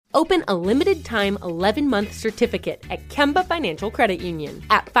Open a limited-time 11-month certificate at Kemba Financial Credit Union.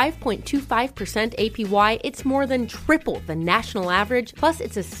 At 5.25% APY, it's more than triple the national average, plus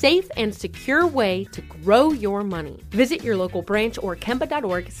it's a safe and secure way to grow your money. Visit your local branch or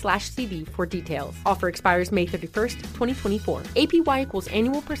kemba.org/CD for details. Offer expires May 31st, 2024. APY equals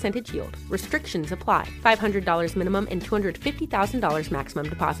annual percentage yield. Restrictions apply. $500 minimum and $250,000 maximum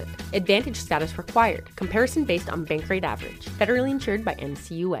deposit. Advantage status required. Comparison based on bank rate average. Federally insured by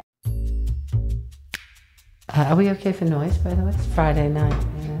NCUA. Are we okay for noise, by the way? It's Friday night.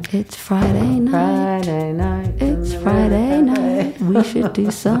 It's Friday night. Friday night. It's Friday night. We should do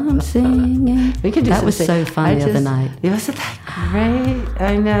some singing. We could do that was so fun the other night. Wasn't that great?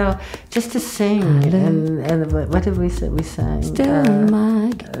 I know. Just to sing. And what did we say? We sang. Still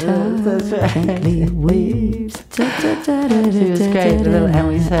my guitar gently weeps. She was great. And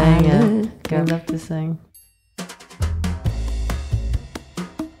we sang. I love to sing.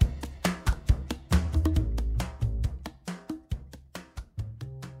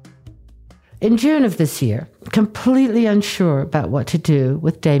 In June of this year, completely unsure about what to do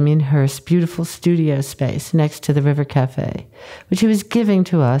with Damien Hirst's beautiful studio space next to the River Cafe, which he was giving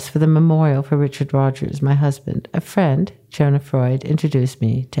to us for the memorial for Richard Rogers, my husband, a friend, Jonah Freud, introduced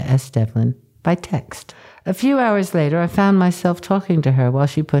me to S. Devlin by text. A few hours later, I found myself talking to her while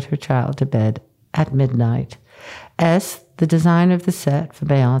she put her child to bed at midnight. S., the designer of the set for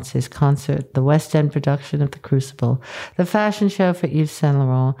Beyoncé's concert, the West End production of The Crucible, the fashion show for Yves Saint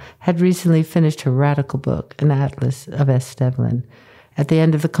Laurent, had recently finished her radical book, An Atlas of S. Devlin. At the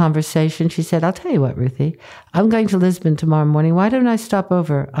end of the conversation, she said, "I'll tell you what, Ruthie, I'm going to Lisbon tomorrow morning. Why don't I stop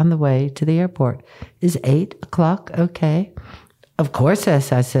over on the way to the airport? Is 8 o'clock okay?" "Of course,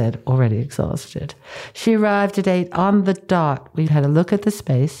 S," I said, already exhausted. She arrived at 8 on the dot. We had a look at the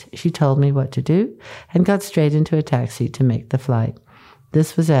space. She told me what to do and got straight into a taxi to make the flight.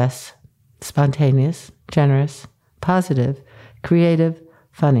 This was S. Spontaneous, generous, positive, creative,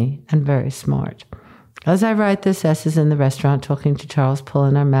 funny, and very smart. As I write this, S is in the restaurant talking to Charles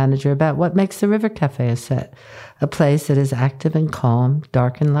Pullen, our manager, about what makes the River Cafe a set, a place that is active and calm,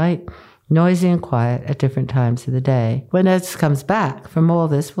 dark and light, noisy and quiet at different times of the day. When S comes back from all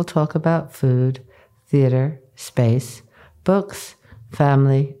this, we'll talk about food, theater, space, books,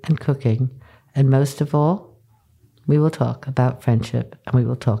 family, and cooking. And most of all, we will talk about friendship and we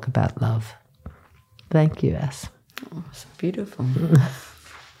will talk about love. Thank you, S. Oh, so beautiful.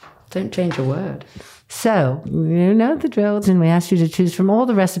 Don't change a word. So, you know the drills, and we asked you to choose from all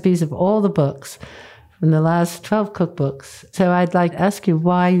the recipes of all the books from the last 12 cookbooks. So I'd like to ask you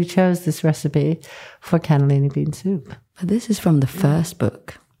why you chose this recipe for cannellini bean soup. This is from the first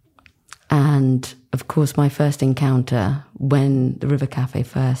book. And, of course, my first encounter when the River Cafe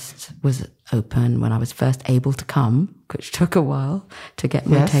first was open, when I was first able to come, which took a while to get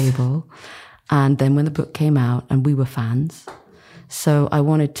my table. And then when the book came out, and we were fans. So I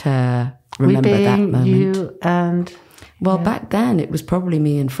wanted to remember that moment. You and... Well, back then, it was probably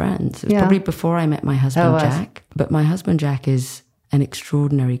me and friends. It was probably before I met my husband, Jack. But my husband, Jack, is an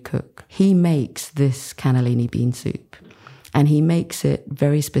extraordinary cook. He makes this cannellini bean soup. And he makes it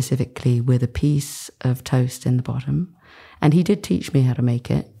very specifically with a piece of toast in the bottom. And he did teach me how to make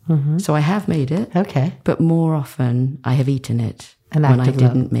it. Mm-hmm. So I have made it. Okay. But more often, I have eaten it when I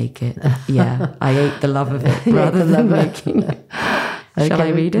didn't make it. Yeah, I ate the love of it rather than making it. Okay, Shall I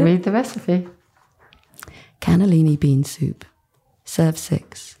read it? Read the recipe. Cannellini bean soup. Serve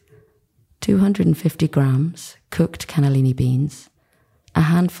 6. 250 grams cooked cannellini beans, a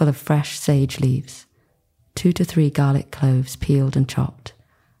handful of fresh sage leaves, 2 to 3 garlic cloves peeled and chopped,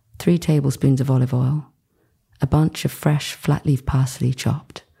 3 tablespoons of olive oil, a bunch of fresh flat leaf parsley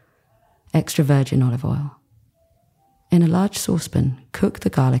chopped, extra virgin olive oil. In a large saucepan, cook the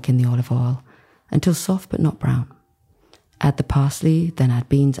garlic in the olive oil until soft but not brown. Add the parsley, then add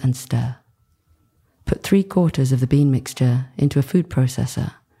beans and stir. Put 3/4 of the bean mixture into a food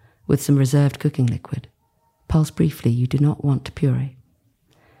processor with some reserved cooking liquid. Pulse briefly, you do not want to puree.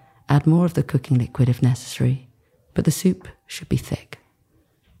 Add more of the cooking liquid if necessary, but the soup should be thick.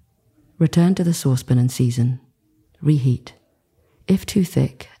 Return to the saucepan and season. Reheat. If too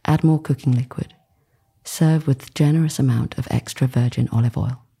thick, add more cooking liquid. Serve with a generous amount of extra virgin olive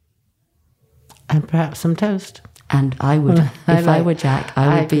oil. And perhaps some toast. And I would, if I were Jack,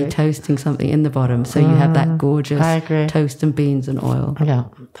 I would be toasting something in the bottom so you have that gorgeous toast and beans and oil. Yeah,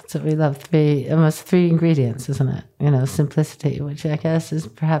 that's what we love. Almost three ingredients, isn't it? You know, simplicity, which I guess is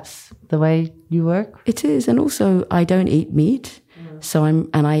perhaps the way you work. It is, and also I don't eat meat, so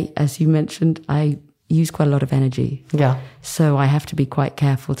I, as you mentioned, I use quite a lot of energy. Yeah. So I have to be quite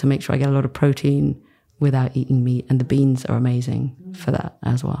careful to make sure I get a lot of protein without eating meat. And the beans are amazing for that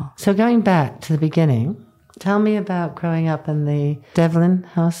as well. So going back to the beginning, tell me about growing up in the Devlin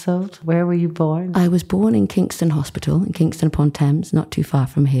household. Where were you born? I was born in Kingston Hospital, in Kingston upon Thames, not too far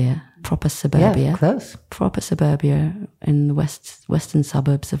from here. Proper suburbia. Yeah, close. Proper suburbia in the western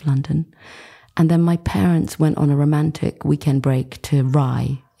suburbs of London. And then my parents went on a romantic weekend break to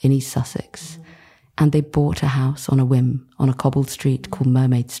Rye in East Sussex. And they bought a house on a whim on a cobbled street called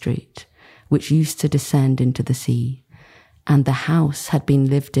Mermaid Street, which used to descend into the sea. And the house had been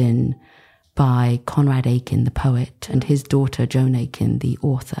lived in by Conrad Aiken, the poet, and his daughter, Joan Aiken, the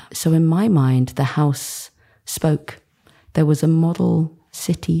author. So in my mind, the house spoke. There was a model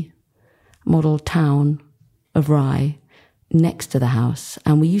city, model town of Rye next to the house.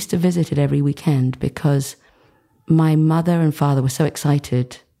 And we used to visit it every weekend because my mother and father were so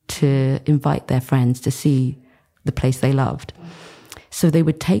excited to invite their friends to see the place they loved. So they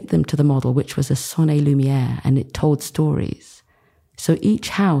would take them to the model, which was a Sonnet Lumière, and it told stories. So each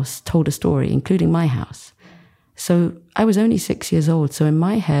house told a story, including my house. So I was only 6 years old. So in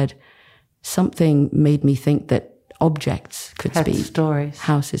my head, something made me think that objects could speak. Stories.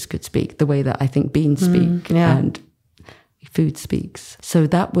 Houses could speak the way that I think beans speak and food speaks. So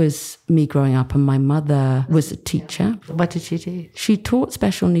that was me growing up. And my mother was a teacher. What did she do? She taught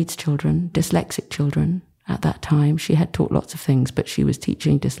special needs children, dyslexic children at that time. She had taught lots of things, but she was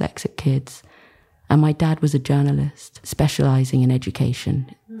teaching dyslexic kids. And my dad was a journalist specializing in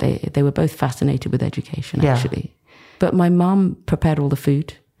education. They were both fascinated with education, actually. But my mum prepared all the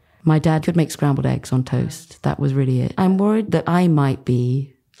food. My dad could make scrambled eggs on toast. That was really it. I'm worried that I might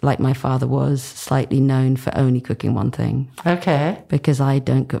be, like my father was, slightly known for only cooking one thing. Okay. Because I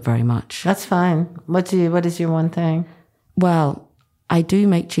don't cook very much. That's fine. What is your one thing? Well, I do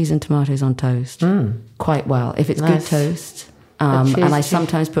make cheese and tomatoes on toast quite well. If it's good toast. And I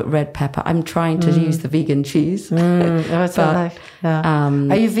sometimes put red pepper. I'm trying to use the vegan cheese. What's that like? Yeah.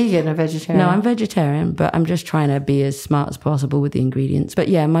 Are you vegan or vegetarian? No, I'm vegetarian, but I'm just trying to be as smart as possible with the ingredients. But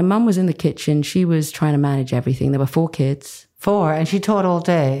yeah, my mum was in the kitchen. She was trying to manage everything. There were 4 kids. 4, and she taught all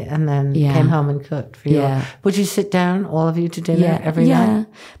day and then came home and cooked for you. Yeah. Would you sit down, all of you, to dinner every night? Yeah,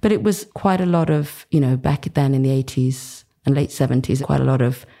 but it was quite a lot of, back then in the 80s and late 70s, quite a lot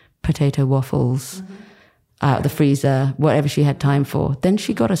of potato waffles. Out of the freezer, whatever she had time for. Then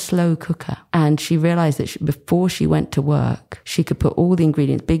she got a slow cooker and she realized that before she went to work, she could put all the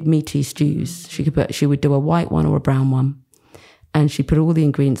ingredients, big meaty stews. She would do a white one or a brown one. And she put all the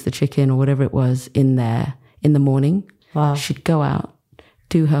ingredients, the chicken or whatever it was, in there in the morning. Wow. She'd go out,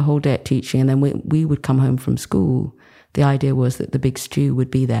 do her whole day at teaching, and then we would come home from school. The idea was that the big stew would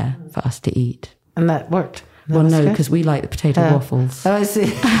be there for us to eat. And that worked? Well, no, because we like the potato waffles. Oh, I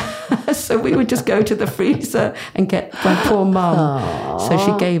see. So we would just go to the freezer and get my poor mum. So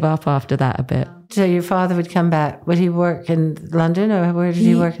she gave up after that a bit. So your father would come back. Would he work in London or where did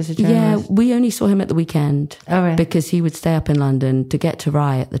he work as a journalist? Yeah, we only saw him at the weekend. Oh, right. Because he would stay up in London. To get to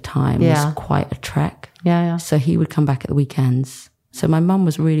Rye at the time was quite a trek. Yeah. So he would come back at the weekends. So my mum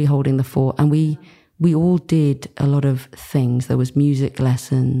was really holding the fort, and we all did a lot of things. There was music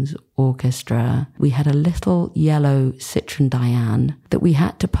lessons, orchestra. We had a little yellow Citroen Diane that we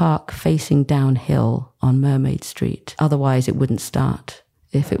had to park facing downhill on Mermaid Street. Otherwise, it wouldn't start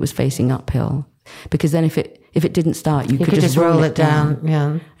if it was facing uphill. Because then if it didn't start, you could just roll it down.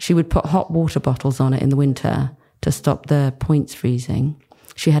 Yeah. She would put hot water bottles on it in the winter to stop the points freezing.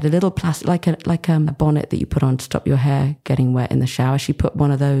 She had a little plastic, like a bonnet that you put on to stop your hair getting wet in the shower. She put one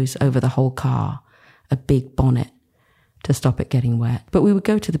of those over the whole car. A big bonnet to stop it getting wet. But we would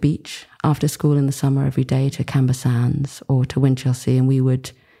go to the beach after school in the summer every day to Camber Sands or to Winchelsea,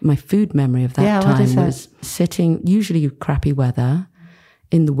 and my food memory of that time was sitting, usually crappy weather,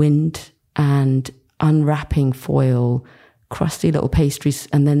 in the wind and unwrapping foil, crusty little pastries,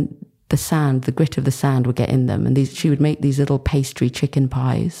 and then the grit of the sand would get in them, and she would make these little pastry chicken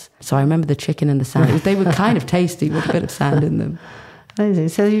pies. So I remember the chicken and the sand. They were kind of tasty with a bit of sand in them. Amazing.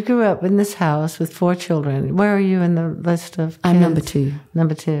 So you grew up in this house with 4 children. Where are you in the list of kids? I'm number 2.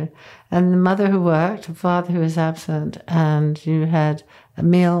 Number 2. And the mother who worked, a father who was absent, and you had a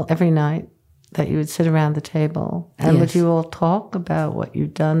meal every night that you would sit around the table. And would you all talk about what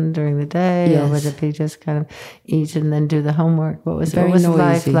you'd done during the day? Or would it be just kind of eat and then do the homework? What was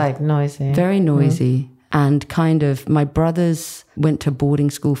life like? Noisy? Very noisy. And kind of, my brothers went to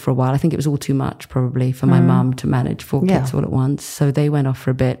boarding school for a while. I think it was all too much probably for my mum to manage 4 kids all at once. So they went off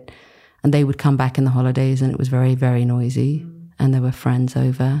for a bit and they would come back in the holidays and it was very, very noisy. And there were friends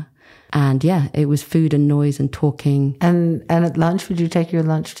over. And it was food and noise and talking. And at lunch, would you take your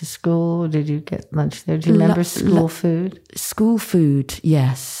lunch to school? Or did you get lunch there? Do you remember school food? School food,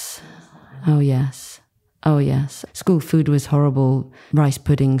 yes. Oh, yes. Oh, yes. School food was horrible. Rice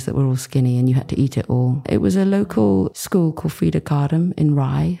puddings that were all skinny and you had to eat it all. It was a local school called Frida Cardam in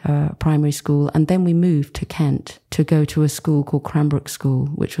Rye, a primary school. And then we moved to Kent to go to a school called Cranbrook School,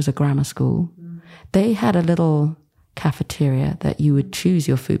 which was a grammar school. They had a little cafeteria that you would choose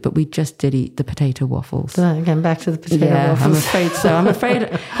your food, but we just did eat the potato waffles. So again, back to the potato waffles. I'm afraid so. I'm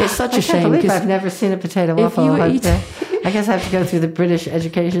afraid it's such a shame. I can't believe I've never seen a potato waffle. I guess I have to go through the British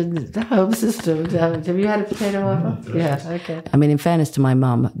education home system. Have you had a potato waffle? Yeah, okay. I mean, in fairness to my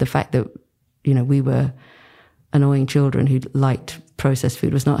mum, the fact that, we were annoying children who liked processed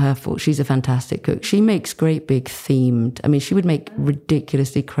food was not her fault. She's a fantastic cook. She makes great big themed, she would make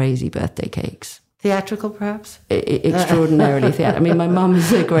ridiculously crazy birthday cakes. Theatrical, perhaps? Extraordinarily theatrical. My mum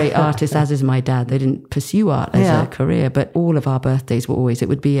is a great artist, as is my dad. They didn't pursue art as a career, but all of our birthdays were always, it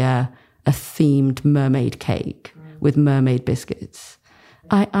would be a themed mermaid cake with mermaid biscuits.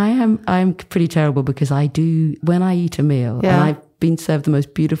 I'm pretty terrible because when I eat a meal, and I've been served the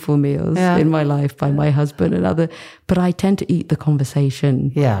most beautiful meals in my life by my husband and but I tend to eat the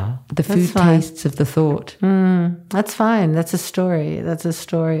conversation. Yeah. The food tastes of the thought. That's fine. That's a story. That's a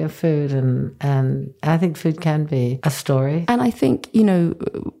story of food. And I think food can be a story. And I think,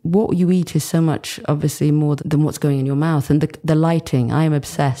 what you eat is so much, obviously, more than what's going in your mouth. And the lighting, I am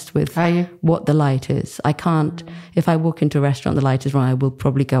obsessed with what the light is. I can't, if I walk into a restaurant, the light is wrong, I will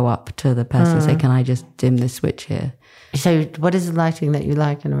probably go up to the person and say, can I just dim this switch here? So what is the lighting that you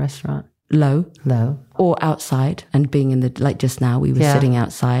like in a restaurant? Low. Or outside, and being in like just now, we were sitting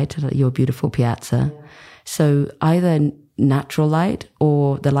outside your beautiful piazza. So either natural light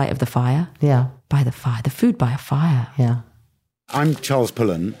or the light of the fire. Yeah. By the fire. The food by a fire. Yeah. I'm Charles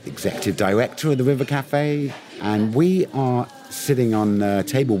Pullen, Executive Director of the River Cafe, and we are sitting on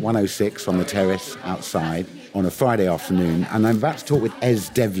table 106 on the terrace outside on a Friday afternoon, and I'm about to talk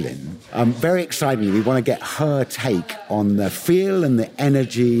with Devlin. Very excitingly, we want to get her take on the feel and the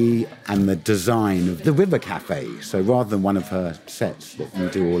energy and the design of the River Cafe. So rather than one of her sets that you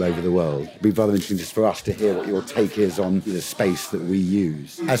do all over the world, it'd be rather interesting just for us to hear what your take is on the space that we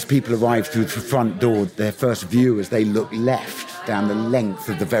use. As people arrive through the front door, their first view as they look left down the length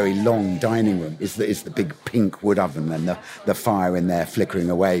of the very long dining room is the big pink wood oven and the fire in there flickering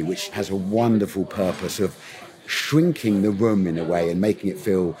away, which has a wonderful purpose of shrinking the room in a way and making it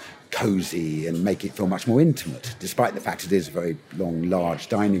feel cosy and make it feel much more intimate, despite the fact it is a very long, large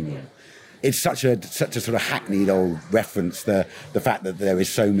dining room. It's such a sort of hackneyed old reference, the fact that there is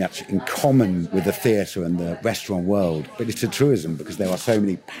so much in common with the theatre and the restaurant world, but it's a truism because there are so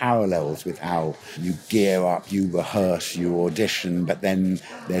many parallels with how you gear up, you rehearse, you audition, but then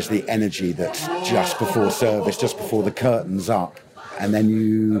there's the energy that's just before service, just before the curtain's up, and then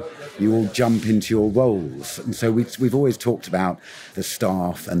you all jump into your roles. And so we've always talked about the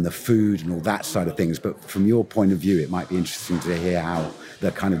staff and the food and all that side of things, but from your point of view, it might be interesting to hear how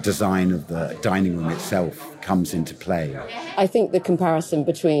the kind of design of the dining room itself comes into play. I think the comparison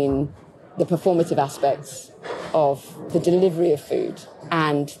between the performative aspects of the delivery of food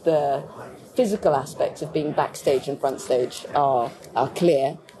and the physical aspects of being backstage and front stage are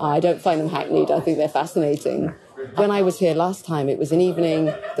clear. I don't find them hackneyed. I think they're fascinating. When I was here last time, it was an evening.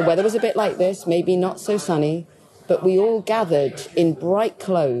 The weather was a bit like this, maybe not so sunny, but we all gathered in bright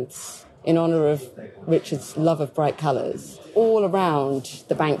clothes in honour of Richard's love of bright colours, all around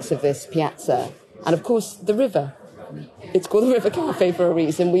the banks of this piazza. And of course, the river. It's called the River Cafe for a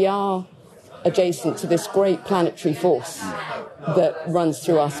reason. We are adjacent to this great planetary force that runs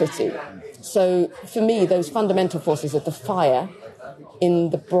through our city. So for me, those fundamental forces of the fire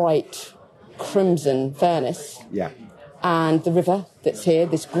in the bright crimson furnace and the river that's here,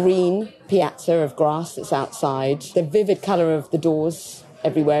 this green piazza of grass that's outside, the vivid colour of the doors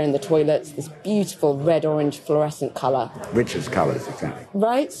everywhere in the toilets, this beautiful red-orange fluorescent colour. Richard's colours, exactly.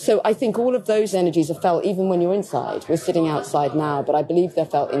 Right? So I think all of those energies are felt even when you're inside. We're sitting outside now, but I believe they're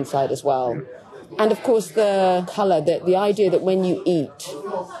felt inside as well. And of course the colour, the idea that when you eat,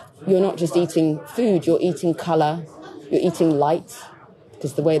 you're not just eating food, you're eating colour, you're eating light,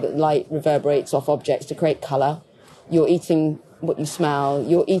 because the way that light reverberates off objects to create colour, you're eating what you smell,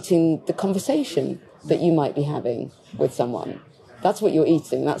 you're eating the conversation that you might be having with someone. That's what you're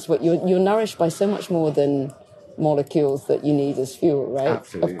eating. That's what you're nourished by so much more than molecules that you need as fuel, right?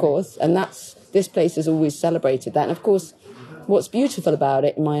 Absolutely. Of course. And this place has always celebrated that. And of course, what's beautiful about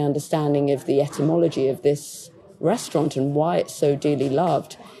it, in my understanding of the etymology of this restaurant and why it's so dearly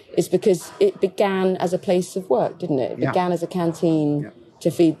loved, is because it began as a place of work, didn't it? It began as a canteen to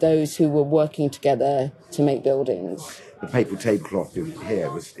feed those who were working together to make buildings. The paper tablecloth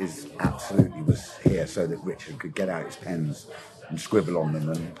here was here so that Richard could get out his pens and scribble on them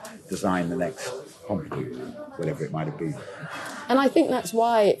and design the next Pompidou, whatever it might have been. And I think that's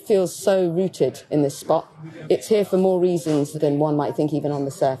why it feels so rooted in this spot. It's here for more reasons than one might think even on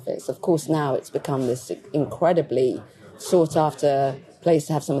the surface. Of course, now it's become this incredibly sought-after place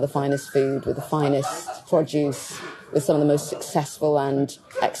to have some of the finest food, with the finest produce, with some of the most successful and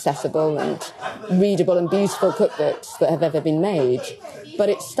accessible and readable and beautiful cookbooks that have ever been made. But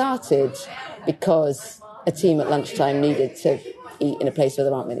it started because a team at lunchtime needed to eat in a place where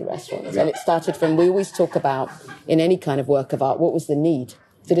there aren't many restaurants. And it started from, we always talk about, in any kind of work of art, what was the need?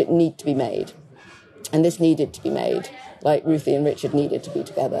 Did it need to be made? And this needed to be made, like Ruthie and Richard needed to be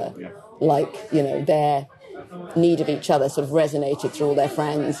together, like, their need of each other sort of resonated through all their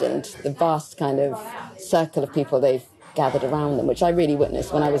friends and the vast kind of circle of people they've gathered around them, which I really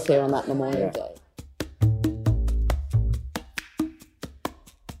witnessed when I was here on that Memorial Day.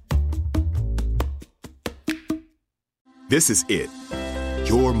 This is it.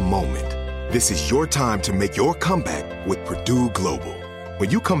 Your moment. This is your time to make your comeback with Purdue Global. When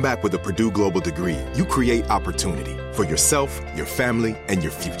you come back with a Purdue Global degree, you create opportunity for yourself, your family, and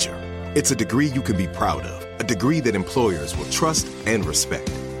your future. It's a degree you can be proud of, a degree that employers will trust and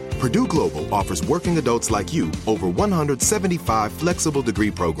respect. Purdue Global offers working adults like you over 175 flexible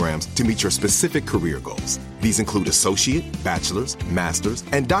degree programs to meet your specific career goals. These include associate, bachelor's, master's,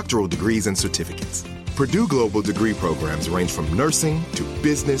 and doctoral degrees and certificates. Purdue Global degree programs range from nursing to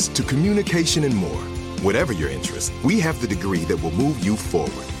business to communication and more. Whatever your interest, we have the degree that will move you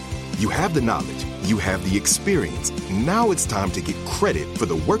forward. You have the knowledge, you have the experience. Now it's time to get credit for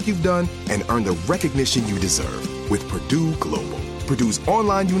the work you've done and earn the recognition you deserve with Purdue Global, Purdue's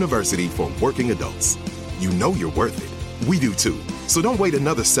online university for working adults. You know you're worth it. We do too. So don't wait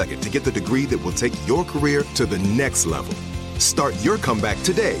another second to get the degree that will take your career to the next level. Start your comeback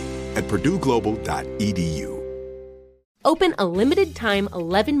today at purdueglobal.edu. Open a limited-time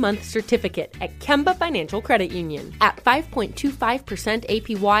 11-month certificate at Kemba Financial Credit Union. At 5.25%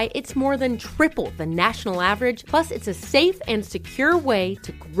 APY, it's more than triple the national average, plus it's a safe and secure way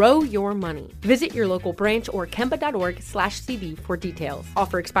to grow your money. Visit your local branch or kemba.org/CD for details.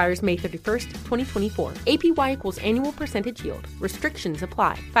 Offer expires May 31st, 2024. APY equals annual percentage yield. Restrictions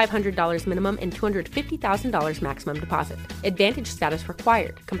apply. $500 minimum and $250,000 maximum deposit. Advantage status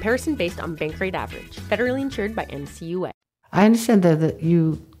required. Comparison based on bank rate average. Federally insured by NCUA. I understand, though, that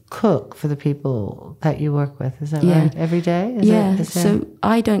you cook for the people that you work with. Is that right? Every day? So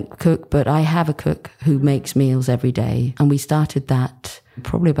I don't cook, but I have a cook who makes meals every day. And we started that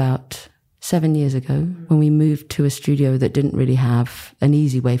probably about 7 years ago when we moved to a studio that didn't really have an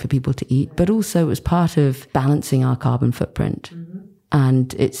easy way for people to eat, but also it was part of balancing our carbon footprint.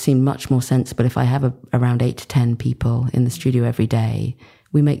 And it seemed much more sensible if I have around 8 to 10 people in the studio every day.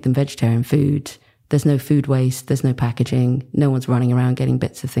 We make them vegetarian food. There's no food waste. There's no packaging. No one's running around getting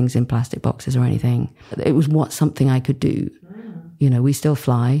bits of things in plastic boxes or anything. It was something I could do. We still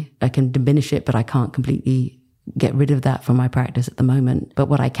fly. I can diminish it, but I can't completely get rid of that from my practice at the moment. But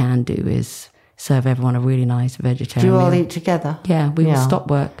what I can do is serve everyone a really nice vegetarian meal. Do you all meal. eat together? Yeah, we all stop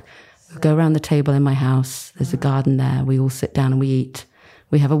work, go around the table in my house. There's a garden there. We all sit down and we eat.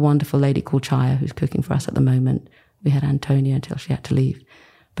 We have a wonderful lady called Chaya who's cooking for us at the moment. We had Antonia until she had to leave.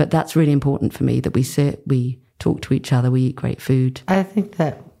 But that's really important for me, that we sit, we talk to each other, we eat great food. I think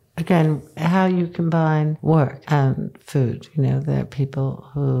that, again, how you combine work and food. There are people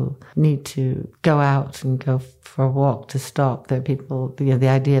who need to go out and go for a walk to stop. There are people, the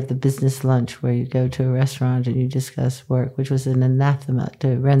idea of the business lunch where you go to a restaurant and you discuss work, which was an anathema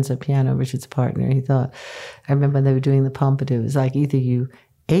to Renzo Piano, Richard's partner. He thought, I remember when they were doing the Pompidou, it was like either you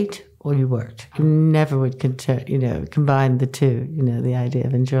ate or you worked. You never would combine the two, the idea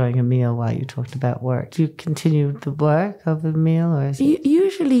of enjoying a meal while you talked about work. Do you continue the work over the meal? Or is it...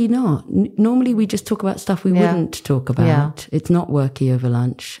 Usually not. Normally we just talk about stuff we wouldn't talk about. Yeah. It's not worky over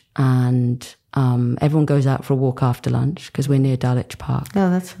lunch. And everyone goes out for a walk after lunch because we're near Dulwich Park. Oh,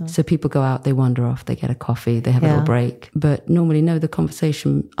 that's fine. So people go out, they wander off, they get a coffee, they have a little break. But normally, no, the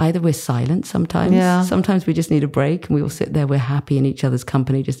conversation, either we're silent sometimes. Yeah. Sometimes we just need a break and we all sit there, we're happy in each other's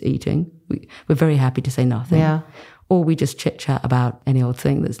company, just eating. We're very happy to say nothing. Yeah. Or we just chit-chat about any old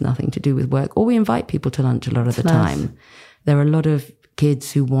thing that's nothing to do with work. Or we invite people to lunch a lot of the time. There are a lot of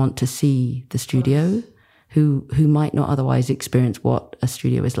kids who want to see the studio who might not otherwise experience what a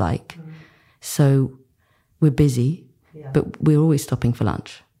studio is like. So we're busy, but we're always stopping for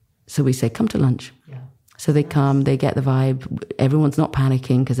lunch. So we say, come to lunch. Yeah. So they come, they get the vibe. Everyone's not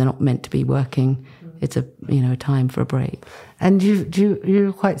panicking because they're not meant to be working. It's a time for a break. And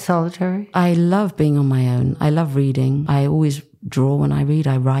you're quite solitary? I love being on my own. I love reading. I always draw when I read.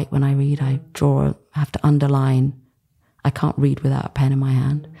 I write when I read. I draw. I have to underline. I can't read without a pen in my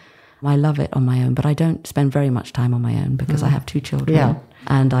hand. I love it on my own, but I don't spend very much time on my own because I have 2 children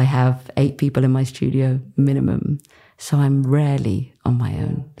and I have 8 people in my studio minimum. So I'm rarely on my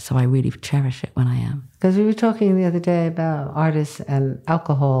own. So I really cherish it when I am. Because we were talking the other day about artists and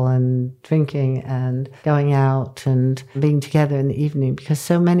alcohol and drinking and going out and being together in the evening, because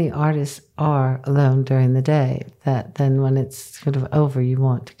so many artists are alone during the day that then when it's sort of over, you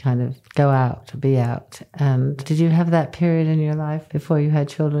want to kind of go out, to be out. And did you have that period in your life before you had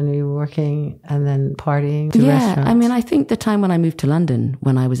children? Were you working and then partying to restaurants? I mean, I think the time when I moved to London,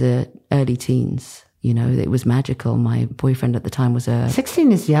 when I was early teens, you know, it was magical. My boyfriend at the time was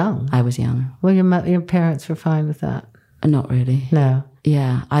 16 is young. I was young. Well, your parents were fine with that? Not really. No.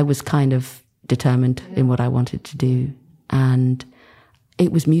 Yeah, I was kind of determined in what I wanted to do. And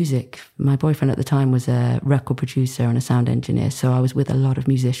it was music. My boyfriend at the time was a record producer and a sound engineer. So I was with a lot of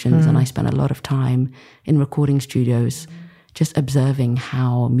musicians and I spent a lot of time in recording studios just observing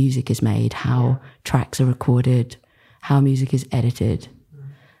how music is made, how tracks are recorded, how music is edited.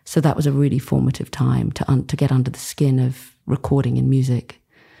 So that was a really formative time to get under the skin of recording in music.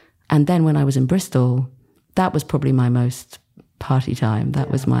 And then when I was in Bristol, that was probably my most party time. That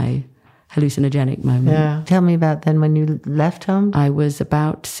was my hallucinogenic moment. Yeah. Tell me about then when you left home. I was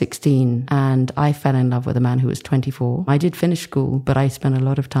about 16 and I fell in love with a man who was 24. I did finish school, but I spent a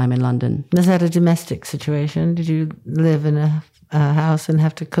lot of time in London. Was that a domestic situation? Did you live in a house and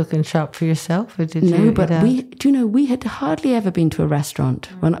have to cook and shop for yourself, or did you? No, but we had hardly ever been to a restaurant.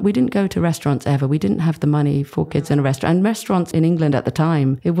 We didn't go to restaurants ever. We didn't have the money for kids in a restaurant. And restaurants in England at the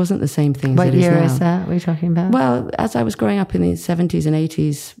time, it wasn't the same thing as it is now. What year is that we're talking about? Well, as I was growing up in the 70s and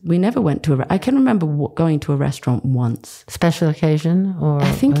 80s, we never went to I can remember going to a restaurant once. Special occasion? Or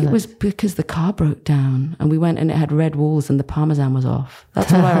I think it was because the car broke down and we went and it had red walls and the Parmesan was off.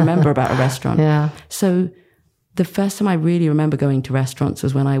 That's all I remember about a restaurant. Yeah. So the first time I really remember going to restaurants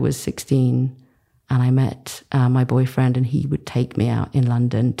was when I was 16 and I met my boyfriend and he would take me out in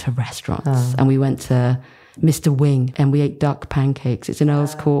London to restaurants. Oh. And we went to Mr. Wing and we ate duck pancakes. It's in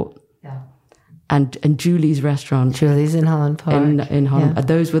Earl's Court. Yeah. And Julie's restaurant. Julie's in Holland Park. In Holland. Yeah.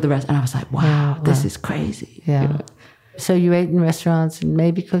 Those were the restaurants. And I was like, wow, this is crazy. Yeah. You know? So you ate in restaurants and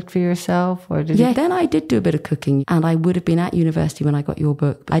maybe cooked for yourself? Or did you? Then I did do a bit of cooking. And I would have been at university when I got your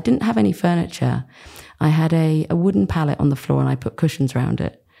book. I didn't have any furniture. I had a wooden pallet on the floor and I put cushions around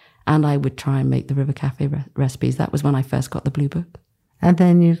it. And I would try and make the River Cafe recipes. That was when I first got the Blue Book. And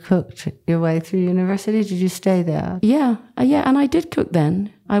then you cooked your way through university? Did you stay there? Yeah. And I did cook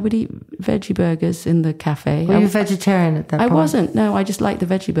then. I would eat veggie burgers in the cafe. Were you vegetarian at that point? I wasn't. No, I just liked the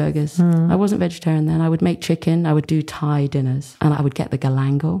veggie burgers. I wasn't vegetarian then. I would make chicken. I would do Thai dinners. And I would get the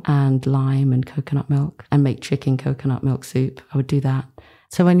galangal and lime and coconut milk and make chicken coconut milk soup. I would do that.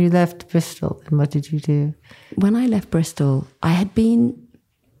 So when you left Bristol, then what did you do? When I left Bristol, I had been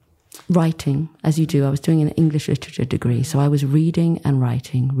writing, as you do. I was doing an English literature degree. So I was reading and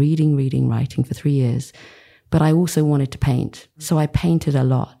writing for 3 years. But I also wanted to paint. So I painted a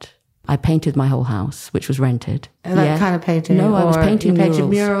lot. I painted my whole house, which was rented. And that kind of painting? No, I was painting murals. You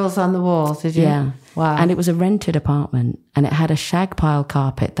painted murals on the walls, did you? Yeah. Wow. And it was a rented apartment. And it had a shag pile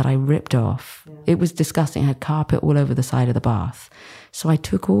carpet that I ripped off. Yeah. It was disgusting. It had carpet all over the side of the bath. So I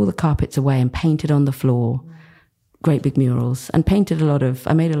took all the carpets away and painted on the floor. Great big murals. And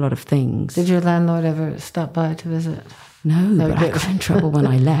I made a lot of things. Did your landlord ever stop by to visit? No, but I got in trouble when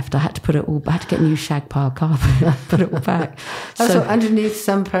I left. I had to get new shag pile carpet, put it all back. So underneath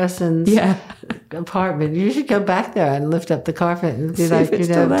some person's apartment, you should go back there and lift up the carpet and be like,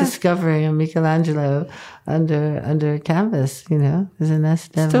 discovering a Michelangelo under canvas, There's a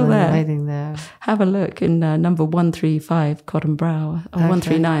nest Devlin waiting there. Have a look in number 135 Cotton Brow, or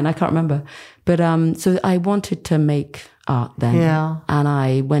 139, I can't remember. But so I wanted to make art then. Yeah. And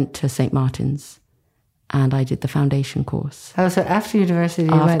I went to St. Martin's. And I did the foundation course. Oh, so after university you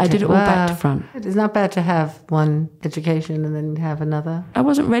went I did it all back to front. It's not bad to have one education and then have another. I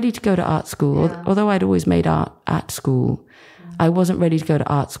wasn't ready to go to art school. Yeah. Although I'd always made art at school. I wasn't ready to go to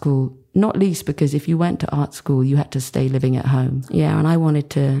art school, not least because if you went to art school, you had to stay living at home. Yeah, and I wanted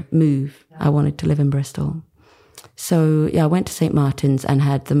to move. I wanted to live in Bristol. So, I went to St. Martin's and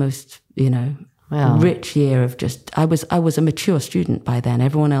had the most, rich year of I was a mature student by then.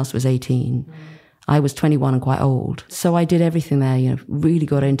 Everyone else was 18. I was 21 and quite old. So I did everything there, really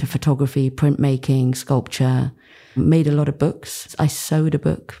got into photography, printmaking, sculpture, made a lot of books. I sewed a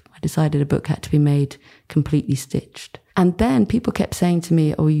book. I decided a book had to be made completely stitched. And then people kept saying to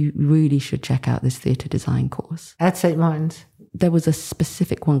me, oh, you really should check out this theatre design course. At St. Martin's? There was a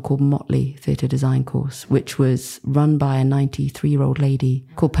specific one called Motley Theatre Design Course, which was run by a 93-year-old lady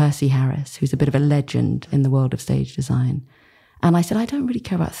called Percy Harris, who's a bit of a legend in the world of stage design. And I said, I don't really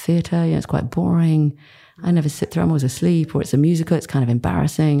care about theatre. It's quite boring. I never sit through. I'm always asleep, or it's a musical. It's kind of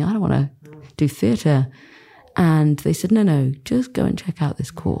embarrassing. I don't want to do theatre. And they said, no, just go and check out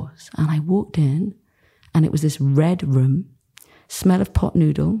this course. And I walked in, and it was this red room, smell of pot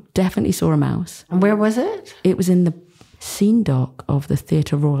noodle, definitely saw a mouse. And where was it? It was in the scene dock of the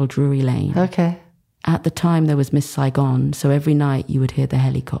Theatre Royal Drury Lane. Okay. At the time, there was Miss Saigon, so every night you would hear the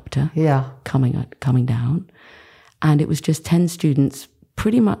helicopter coming down. And it was just 10 students,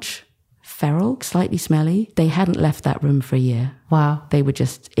 pretty much feral, slightly smelly. They hadn't left that room for a year. Wow. They were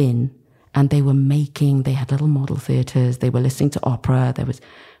just in, and they had little model theatres, they were listening to opera, there was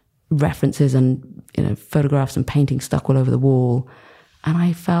references and, photographs and paintings stuck all over the wall. And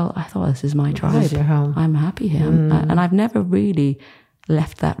I thought, this is my tribe. This is your home. I'm happy here. And I've never really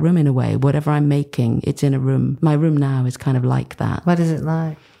left that room in a way. Whatever I'm making, it's in a room. My room now is kind of like that. What is it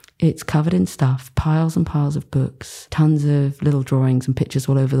like? It's covered in stuff, piles and piles of books, tons of little drawings and pictures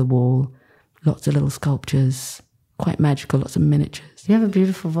all over the wall, lots of little sculptures, quite magical, lots of miniatures. You have a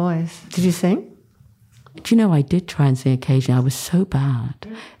beautiful voice. Did you sing? Do you know, I did try and sing occasionally. I was so bad.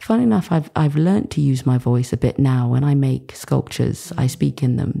 Funny enough, I've learnt to use my voice a bit now. When I make sculptures, I speak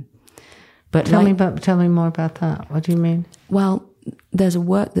in them. But tell me more about that. What do you mean? Well, there's a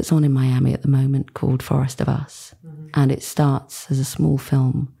work that's on in Miami at the moment called Forest of Us. And it starts as a small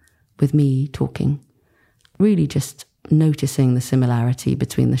film with me talking, really just noticing the similarity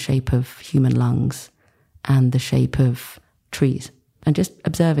between the shape of human lungs and the shape of trees, and just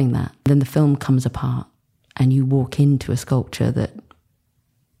observing that. Then the film comes apart and you walk into a sculpture that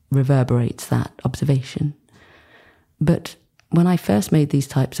reverberates that observation. But when I first made these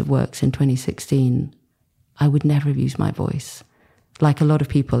types of works in 2016, I would never have used my voice. Like a lot of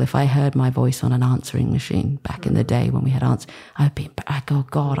people, if I heard my voice on an answering machine back in the day when we had answers, I'd go, oh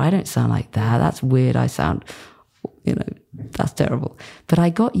God, I don't sound like that. That's weird. I sound, that's terrible. But I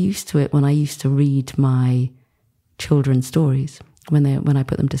got used to it when I used to read my children's stories when I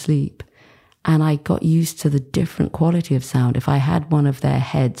put them to sleep. And I got used to the different quality of sound. If I had one of their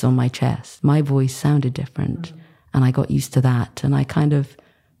heads on my chest, my voice sounded different. And I got used to that. And I kind of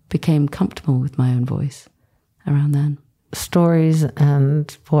became comfortable with my own voice around then. Stories and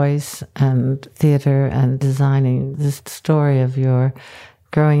voice and theatre and designing. This story of your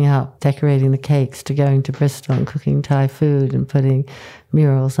growing up, decorating the cakes, to going to Bristol and cooking Thai food and putting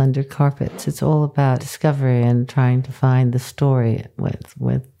murals under carpets. It's all about discovery and trying to find the story with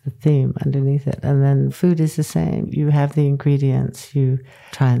the theme underneath it. And then food is the same. You have the ingredients. You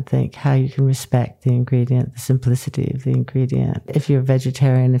try and think how you can respect the ingredient, the simplicity of the ingredient. If you're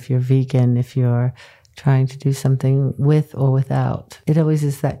vegetarian, if you're vegan, if you're trying to do something with or without. It always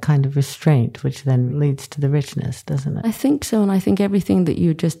is that kind of restraint, which then leads to the richness, doesn't it? I think so, and I think everything that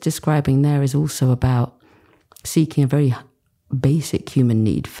you're just describing there is also about seeking a very basic human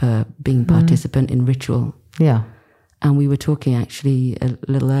need for being participant in ritual. Yeah. And we were talking actually a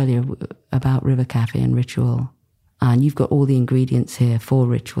little earlier about River Cafe and ritual. And you've got all the ingredients here for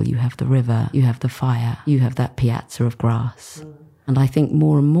ritual. You have the river, you have the fire, you have that piazza of grass. And I think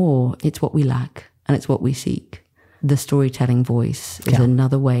more and more, it's what we lack. And it's what we seek. The storytelling voice is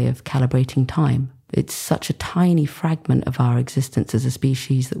another way of calibrating time. It's such a tiny fragment of our existence as a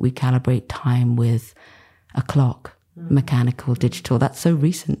species that we calibrate time with a clock, mechanical, digital. That's so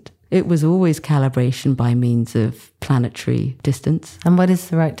recent. It was always calibration by means of planetary distance. And what is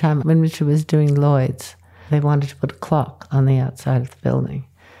the right time? When Richard was doing Lloyd's, they wanted to put a clock on the outside of the building.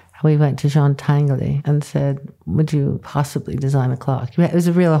 We went to Jean Tinguely and said, would you possibly design a clock? It was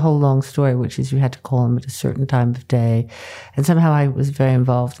a whole long story, which is you had to call him at a certain time of day. And somehow I was very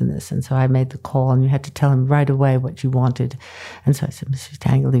involved in this. And so I made the call and you had to tell him right away what you wanted. And so I said, Mr.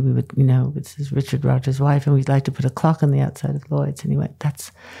 Tinguely, we would, this is Richard Rogers' wife, and we'd like to put a clock on the outside of Lloyd's. And he went,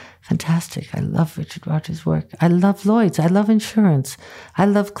 that's fantastic. I love Richard Rogers' work. I love Lloyd's. I love insurance. I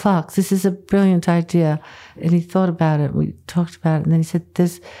love clocks. This is a brilliant idea. And he thought about it. We talked about it. And then he said,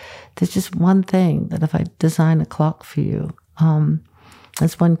 there's just one thing that if I design a clock for you,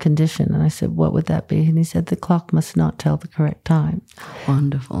 that's one condition. And I said, what would that be? And he said, the clock must not tell the correct time.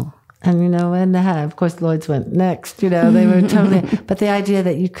 Wonderful. And, of course, Lloyd's went next, they were totally, but the idea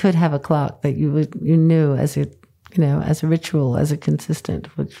that you could have a clock that you knew as a ritual, as a consistent,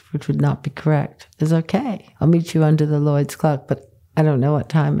 which would not be correct, is okay. I'll meet you under the Lloyd's clock, but I don't know what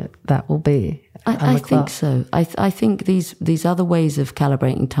time that will be. I think so. I think these other ways of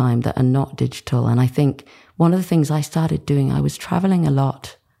calibrating time that are not digital. And I think one of the things I started doing, I was traveling a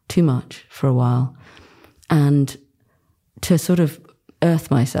lot, too much for a while. And to sort of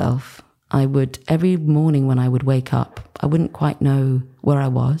earth myself, I would, every morning when I would wake up, I wouldn't quite know where I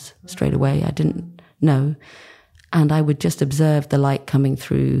was straight away. I didn't know. And I would just observe the light coming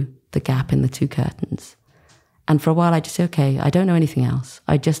through the gap in the two curtains. And for a while I just said, okay, I don't know anything else.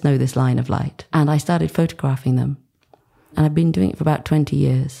 I just know this line of light. And I started photographing them. And I've been doing it for about 20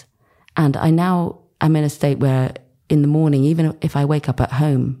 years. And I now am in a state where in the morning, even if I wake up at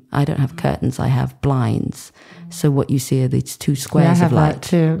home, I don't have curtains, I have blinds. So what you see are these two squares of light. I have that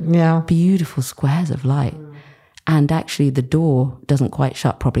too, yeah. Beautiful squares of light. And actually the door doesn't quite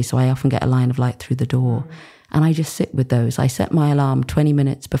shut properly, so I often get a line of light through the door. And I just sit with those. I set my alarm 20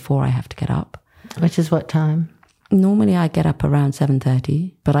 minutes before I have to get up. Which is what time? Normally I get up around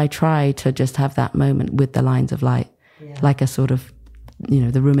 7:30, but I try to just have that moment with the lines of light, like a sort of,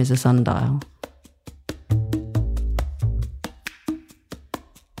 the room is a sundial.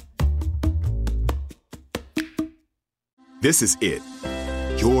 This is it.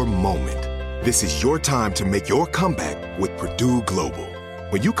 Your moment. This is your time to make your comeback with Purdue Global.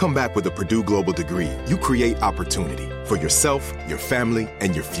 When you come back with a Purdue Global degree, you create opportunity for yourself, your family,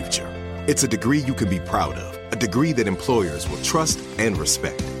 and your future. It's a degree you can be proud of, a degree that employers will trust and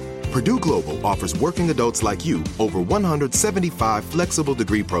respect. Purdue Global offers working adults like you over 175 flexible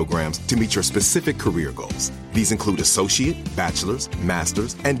degree programs to meet your specific career goals. These include associate, bachelor's,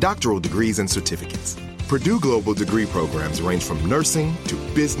 master's, and doctoral degrees and certificates. Purdue Global degree programs range from nursing to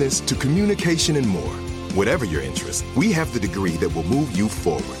business to communication and more. Whatever your interest, we have the degree that will move you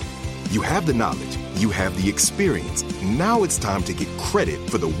forward. You have the knowledge, you have the experience. Now it's time to get credit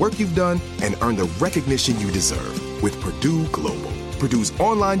for the work you've done and earn the recognition you deserve with Purdue Global, Purdue's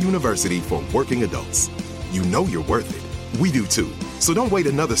online university for working adults. You know you're worth it. We do too. So don't wait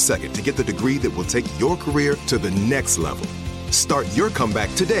another second to get the degree that will take your career to the next level. Start your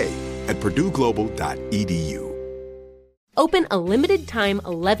comeback today at purdueglobal.edu. Open a limited-time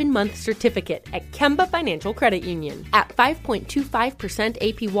 11-month certificate at Kemba Financial Credit Union. At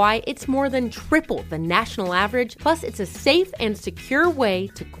 5.25% APY, it's more than triple the national average, plus it's a safe and secure way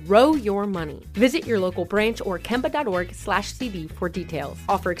to grow your money. Visit your local branch or kemba.org/CD for details.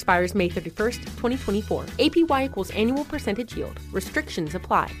 Offer expires May 31st, 2024. APY equals annual percentage yield. Restrictions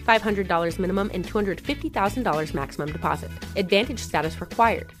apply. $500 minimum and $250,000 maximum deposit. Advantage status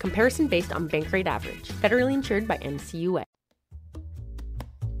required. Comparison based on bank rate average. Federally insured by NCUA.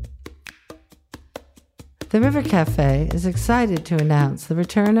 The River Cafe is excited to announce the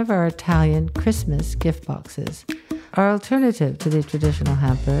return of our Italian Christmas gift boxes. Our alternative to the traditional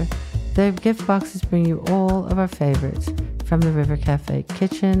hamper, the gift boxes bring you all of our favorites from the River Cafe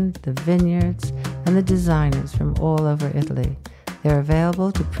kitchen, the vineyards, and the designers from all over Italy. They're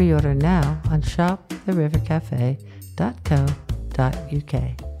available to pre-order now on shoptherivercafe.co.uk.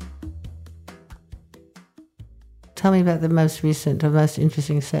 Tell me about the most recent or most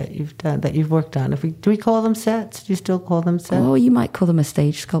interesting set you've done, that you've worked on. Do we call them sets? Do you still call them sets? Oh, you might call them a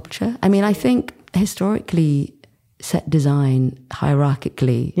stage sculpture. I mean, I think historically, set design,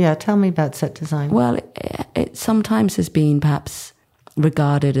 hierarchically... Yeah, tell me about set design. Well, it sometimes has been perhaps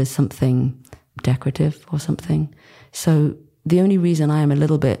regarded as something decorative or something. So the only reason I am a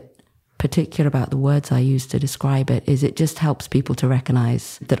little bit particular about the words I use to describe it is it just helps people to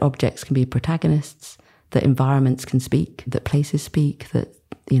recognize that objects can be protagonists, that environments can speak, that places speak, that,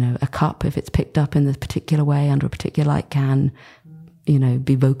 a cup, if it's picked up in this particular way under a particular light, can,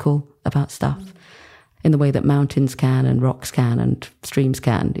 be vocal about stuff in the way that mountains can and rocks can and streams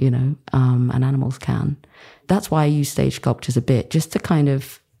can, and animals can. That's why I use stage sculptures a bit, just to kind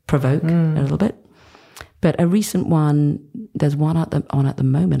of provoke a little bit. But a recent one, there's one at the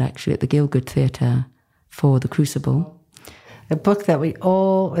moment, actually, at the Gielgud Theatre for The Crucible. A book that we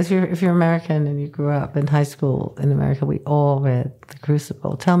all, if you're American and you grew up in high school in America, we all read The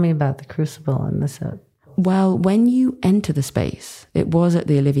Crucible. Tell me about The Crucible and the set. Well, when you enter the space, it was at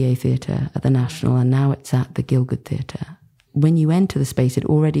the Olivier Theatre at the National, and now it's at the Gielgud Theatre. When you enter the space, it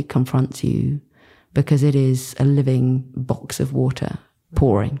already confronts you because it is a living box of water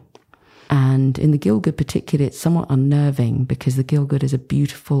pouring. And in the Gielgud particularly, it's somewhat unnerving because the Gielgud is a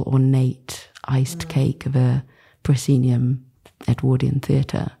beautiful, ornate, iced cake of a proscenium Edwardian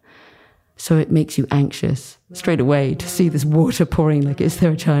theatre. So it makes you anxious straight away to see this water pouring like is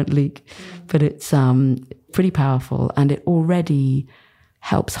there a giant leak. But it's pretty powerful, and it already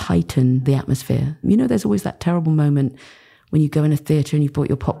helps heighten the atmosphere. There's always that terrible moment when you go in a theatre and you've bought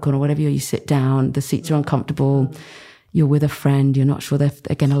your popcorn or whatever, you sit down, the seats are uncomfortable, you're with a friend, you're not sure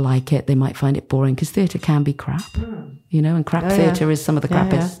they're going to like it, they might find it boring, because theatre can be crap, and crap theatre is some of the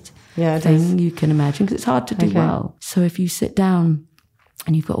crappiest thing you can imagine, because it's hard to do well. So if you sit down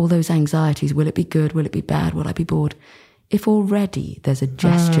and you've got all those anxieties, will it be good, will it be bad, will I be bored? If already there's a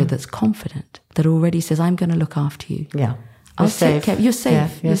gesture that's confident, that already says, I'm going to look after you. Yeah. I'll take care. You're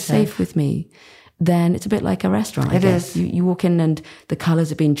safe. You're safe with me. then it's a bit like a restaurant, I guess. You walk in and the colours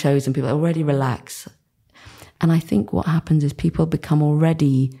have been chosen, people are already relaxed. And I think what happens is people become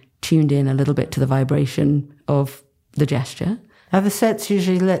already tuned in a little bit to the vibration of the gesture. Are the sets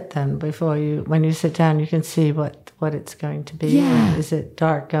usually lit then when you sit down, you can see what it's going to be? Yeah. Or is it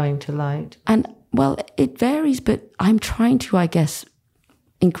dark going to light? And, well, it varies, but I'm trying to, I guess,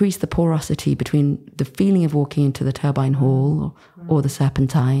 increase the porosity between the feeling of walking into the Turbine Hall or the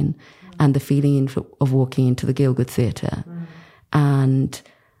Serpentine and the feeling of walking into the Gielgud Theatre. And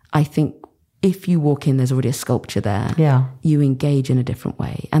I think if you walk in, there's already a sculpture there. Yeah. You engage in a different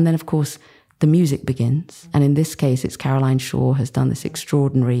way. And then, of course, the music begins. And in this case, it's Caroline Shaw has done this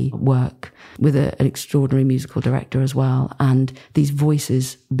extraordinary work with an extraordinary musical director as well. And these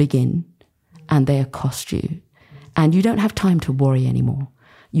voices begin and they accost you. And you don't have time to worry anymore.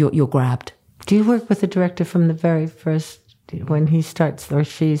 You're grabbed. Do you work with the director from the very first, when he starts or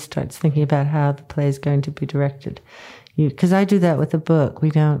she starts thinking about how the play is going to be directed? Because I do that with a book. We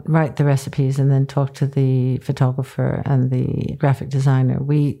don't write the recipes and then talk to the photographer and the graphic designer.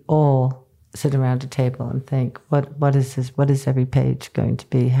 We all sit around a table and think, what is this? What is every page going to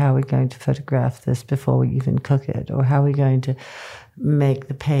be? How are we going to photograph this before we even cook it? Or how are we going to make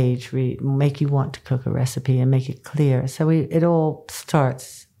the page make you want to cook a recipe and make it clear? So it all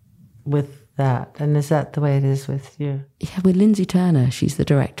starts with that. And is that the way it is with you? Yeah, with Lindsay Turner, she's the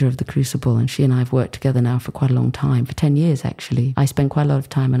director of The Crucible, and she and I have worked together now for quite a long time, for 10 years actually. I spent quite a lot of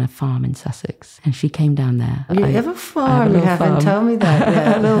time on a farm in Sussex, and she came down there. You have a farm? You haven't told me that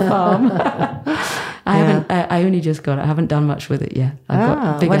yet. A little farm. I only just got it. I haven't done much with it yet. I've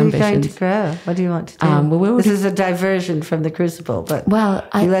got big ambitions. What are you going to grow? What do you want to do? This is a diversion from The Crucible, but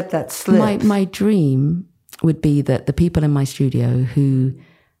you let that slip. My dream would be that the people in my studio who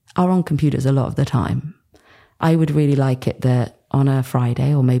are on computers a lot of the time, I would really like it that on a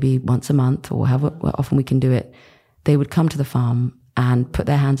Friday or maybe once a month or however often we can do it, they would come to the farm and put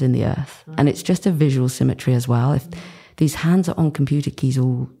their hands in the earth. And it's just a visual symmetry as well. If these hands are on computer keys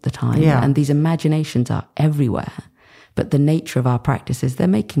all the time and these imaginations are everywhere, but the nature of our practice is they're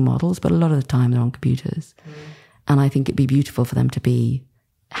making models, but a lot of the time they're on computers. And I think it'd be beautiful for them to be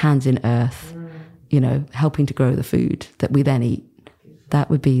hands in earth, helping to grow the food that we then eat. That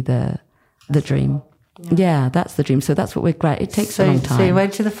would be the dream. Yeah, that's the dream. So that's what we're glad. It takes a long time. So you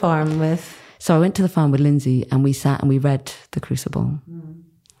went to the farm with? So I went to the farm with Lindsay and we sat and we read The Crucible.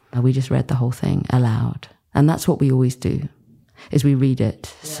 And we just read the whole thing aloud. And that's what we always do, is we read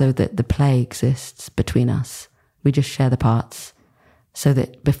it so that the play exists between us. We just share the parts so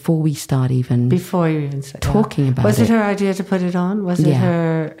that before you even talking about it. Was it her idea to put it on? Was it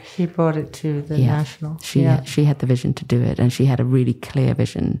her, he brought it to the National? She had the vision to do it, and she had a really clear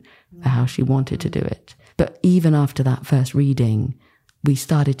vision for how she wanted to do it. But even after that first reading, we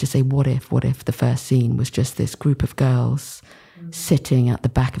started to say, what if the first scene was just this group of girls sitting at the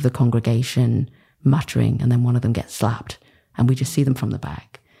back of the congregation, muttering, and then one of them gets slapped, and we just see them from the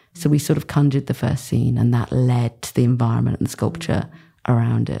back. So we sort of conjured the first scene, and that led to the environment and the sculpture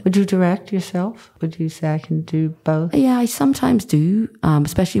around it. Would you direct yourself? Would you say I can do both? Yeah, I sometimes do,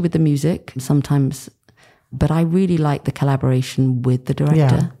 especially with the music, sometimes. But I really like the collaboration with the director.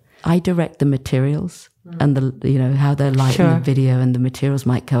 Yeah. I direct the materials and how the light and the video and the materials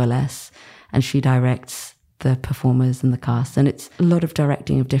might coalesce, and she directs the performers and the cast. And it's a lot of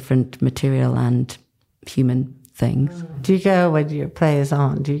directing of different material and human things. Do you go when your play is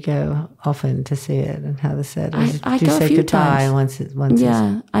on? Do you go often to see it and have the set? I go a few times. Once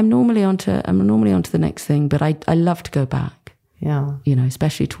I'm normally on to the next thing, but I love to go back. Yeah.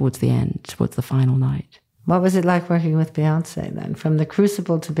 Especially towards the end, towards the final night. What was it like working with Beyonce then? From The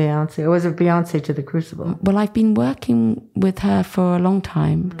Crucible to Beyonce? Or was it Beyonce to The Crucible? Well, I've been working with her for a long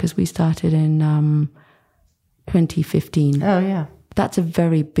time because we started in 2015. Oh, yeah. That's a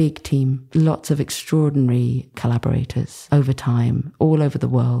very big team. Lots of extraordinary collaborators over time, all over the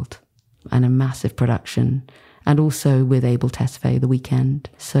world, and a massive production. And also with Abel Tesfaye, The Weeknd.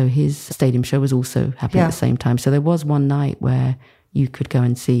 So his stadium show was also happening at the same time. So there was one night where you could go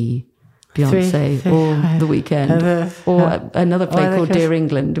and see Beyonce or The Weeknd or another play called Dear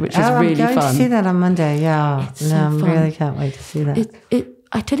England, which is really fun. I'm going to see that on Monday, yeah. It's so fun. I really can't wait to see that.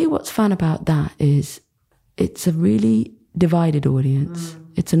 I tell you what's fun about that is it's a really divided audience.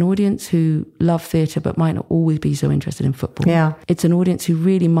 It's an audience who love theatre but might not always be so interested in football. Yeah. It's an audience who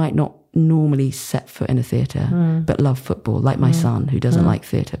really might not normally set foot in a theatre but love football, like my son who doesn't like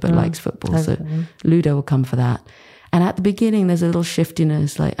theatre but likes football. So Ludo will come for that. And at the beginning there's a little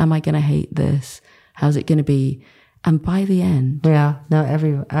shiftiness, like, am I going to hate this? How's it going to be? And by the end,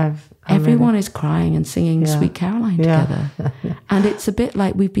 everyone is crying and singing Sweet Caroline together. And it's a bit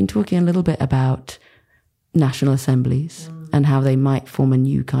like we've been talking a little bit about national assemblies and how they might form a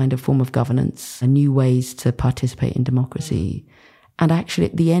new kind of form of governance, and new ways to participate in democracy. And actually,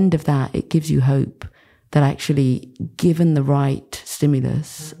 at the end of that, it gives you hope that actually, given the right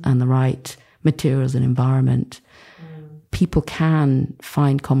stimulus and the right materials and environment, people can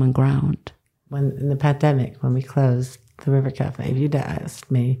find common ground. When in the pandemic, when we closed the River Cafe, if you'd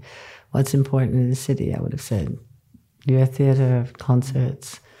asked me what's important in the city, I would have said your theater,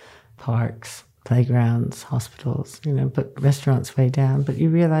 concerts, parks, playgrounds, hospitals, put restaurants way down. But you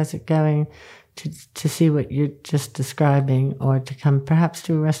realize that going to see what you're just describing, or to come perhaps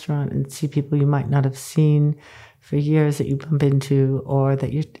to a restaurant and see people you might not have seen for years that you bump into, or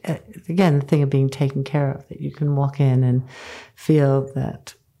that you, again, the thing of being taken care of, that you can walk in and feel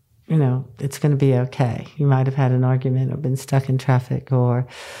that, it's going to be okay. You might have had an argument or been stuck in traffic, or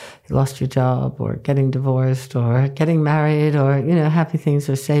lost your job, or getting divorced, or getting married, or, happy things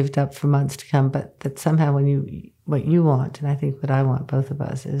are saved up for months to come. But that somehow what you want, and I think what I want, both of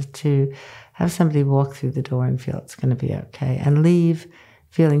us, is to have somebody walk through the door and feel it's going to be okay, and leave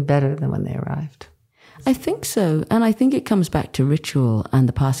feeling better than when they arrived. I think so. And I think it comes back to ritual and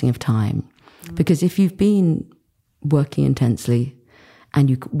the passing of time. Because if you've been working intensely and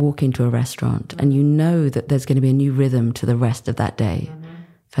you walk into a restaurant and you know that there's going to be a new rhythm to the rest of that day,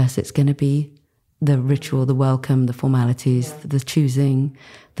 first it's going to be the ritual, the welcome, the formalities, the choosing,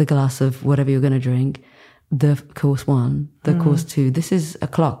 the glass of whatever you're going to drink, the course one, the course two. This is a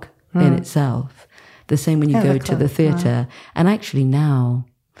clock in itself. The same when you go to the theatre. And actually now,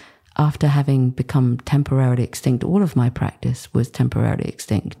 after having become temporarily extinct, all of my practice was temporarily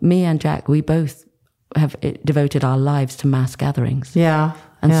extinct. Me and Jack, we both have devoted our lives to mass gatherings. Yeah.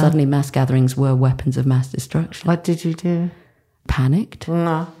 And suddenly mass gatherings were weapons of mass destruction. What did you do? Panicked.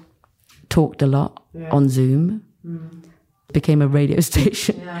 Talked a lot on Zoom. Became a radio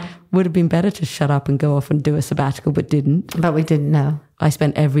station. Would have been better to shut up and go off and do a sabbatical, but didn't. But we didn't know. I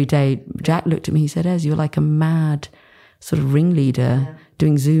spent every day, Jack looked at me, he said, Ez, you're like a mad sort of ringleader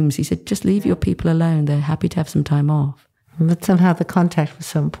doing Zooms. He said, just leave your people alone. They're happy to have some time off. But somehow the contact was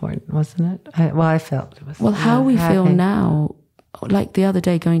so important, wasn't it? I felt it was. Well, how we feel now, like the other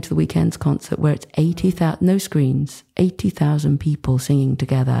day going to the Weekends concert where it's 80,000, no screens, 80,000 people singing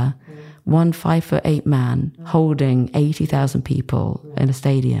together, one 5'8" man holding 80,000 people in a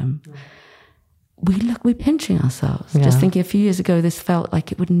stadium. We're pinching ourselves. Just thinking a few years ago, this felt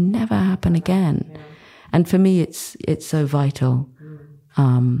like it would never happen again. And for me, it's so vital.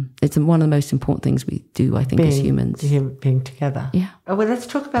 It's one of the most important things we do, I think, as humans. Being together. Yeah. Oh, well, let's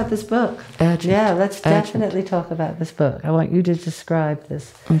talk about this book. Urgent. Yeah, let's definitely talk about this book. I want you to describe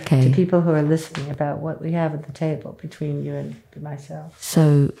this to people who are listening about what we have at the table between you and myself.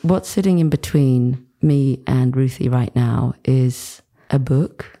 So what's sitting in between me and Ruthie right now is a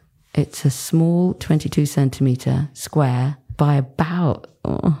book. It's a small 22 centimetre square by about,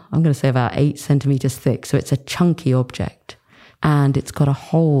 I'm going to say about 8 centimetres thick. So it's a chunky object. And it's got a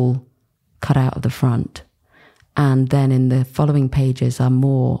hole cut out of the front. And then in the following pages are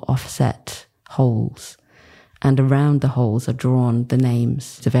more offset holes. And around the holes are drawn the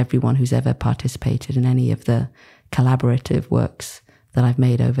names of everyone who's ever participated in any of the collaborative works that I've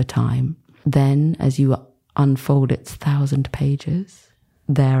made over time. Then, as you unfold its 1,000 pages,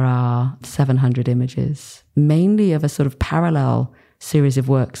 there are 700 images, mainly of a sort of parallel series of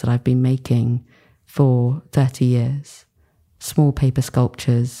works that I've been making for 30 years. Small paper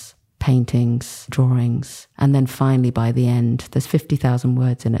sculptures, paintings, drawings. And then finally, by the end, there's 50,000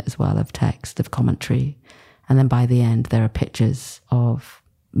 words in it as well of text, of commentary. And then by the end, there are pictures of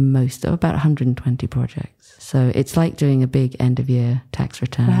about 120 projects. So it's like doing a big end-of-year tax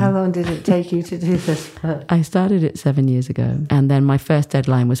return. How long did it take you to do this book? I started it 7 years ago. And then my first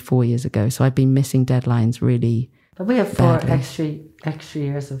deadline was 4 years ago. So I've been missing deadlines really. But we have 4 extra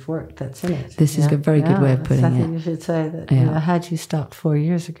years of work that's in it. This is a very good way of putting it. I think you should say that had you stopped 4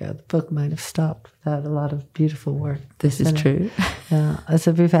 years ago, the book might have stopped without a lot of beautiful work. This is true. Yeah,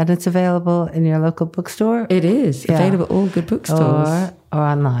 and it's available in your local bookstore. It is available at all good bookstores or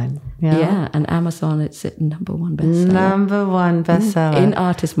online. Yeah, and Amazon. It's at #1 bestseller. #1 bestseller in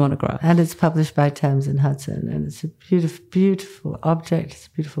Artist Monograph, and it's published by Thames and Hudson. And it's a beautiful, beautiful object. It's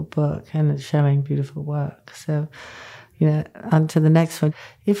a beautiful book, and it's showing beautiful work. So, on to the next one.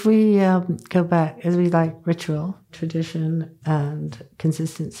 If we go back, as we like ritual, tradition, and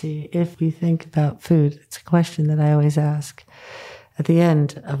consistency, if we think about food, it's a question that I always ask at the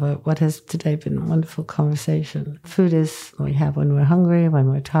end of what has today been a wonderful conversation. Food is what we have when we're hungry, when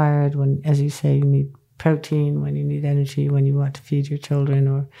we're tired, when, as you say, you need protein, when you need energy, when you want to feed your children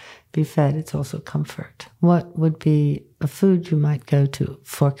or be fed. It's also comfort. What would be a food you might go to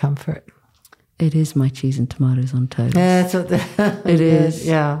for comfort? It is my cheese and tomatoes on toast. Yeah, that's what it is.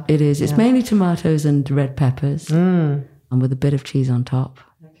 Yeah. It is. It's mainly tomatoes and red peppers and with a bit of cheese on top.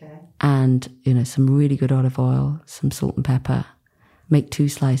 Okay. And, some really good olive oil, some salt and pepper. Make 2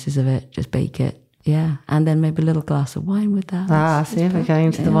 slices of it, just bake it. Yeah, and then maybe a little glass of wine with that. See if we're going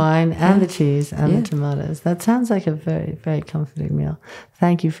into the wine and the cheese and the tomatoes. That sounds like a very, very comforting meal.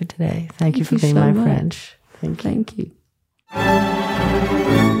 Thank you for today. Thank you for being my friend. Thank you.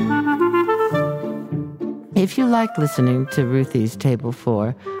 If you like listening to Ruthie's Table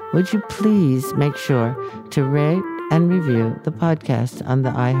 4, would you please make sure to rate and review the podcast on the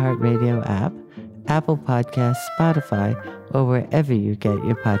iHeartRadio app, Apple Podcasts, Spotify, or wherever you get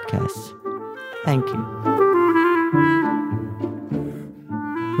your podcasts. Thank you.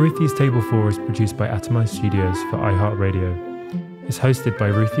 Ruthie's Table 4 is produced by Atomized Studios for iHeartRadio. It's hosted by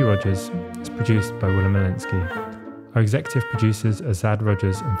Ruthie Rogers. It's produced by Willem Malinsky. Our executive producers are Zad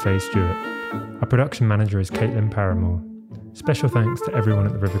Rogers and Faye Stewart. Our production manager is Caitlin Paramore. Special thanks to everyone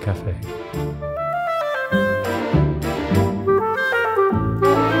at the River Cafe.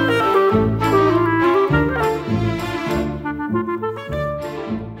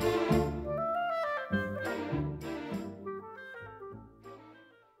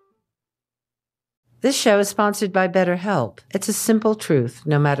 This show is sponsored by BetterHelp. It's a simple truth.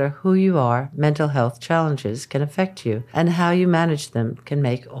 No matter who you are, mental health challenges can affect you, and how you manage them can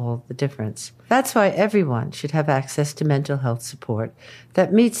make all the difference. That's why everyone should have access to mental health support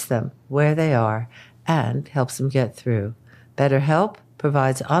that meets them where they are and helps them get through. BetterHelp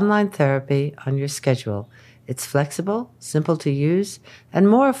provides online therapy on your schedule. It's flexible, simple to use, and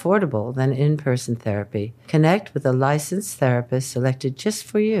more affordable than in-person therapy. Connect with a licensed therapist selected just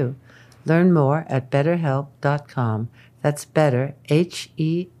for you. Learn more at betterhelp.com. That's better,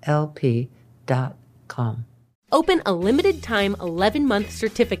 HELP.com. Open a limited-time 11-month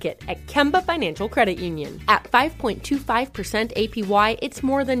certificate at Kemba Financial Credit Union. At 5.25% APY, it's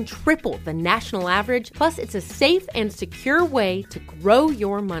more than triple the national average, plus it's a safe and secure way to grow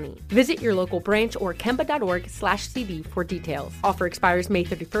your money. Visit your local branch or kemba.org/CD for details. Offer expires May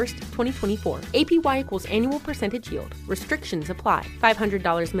 31st, 2024. APY equals annual percentage yield. Restrictions apply.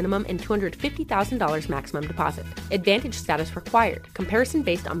 $500 minimum and $250,000 maximum deposit. Advantage status required. Comparison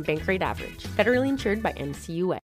based on bank rate average. Federally insured by NCUA.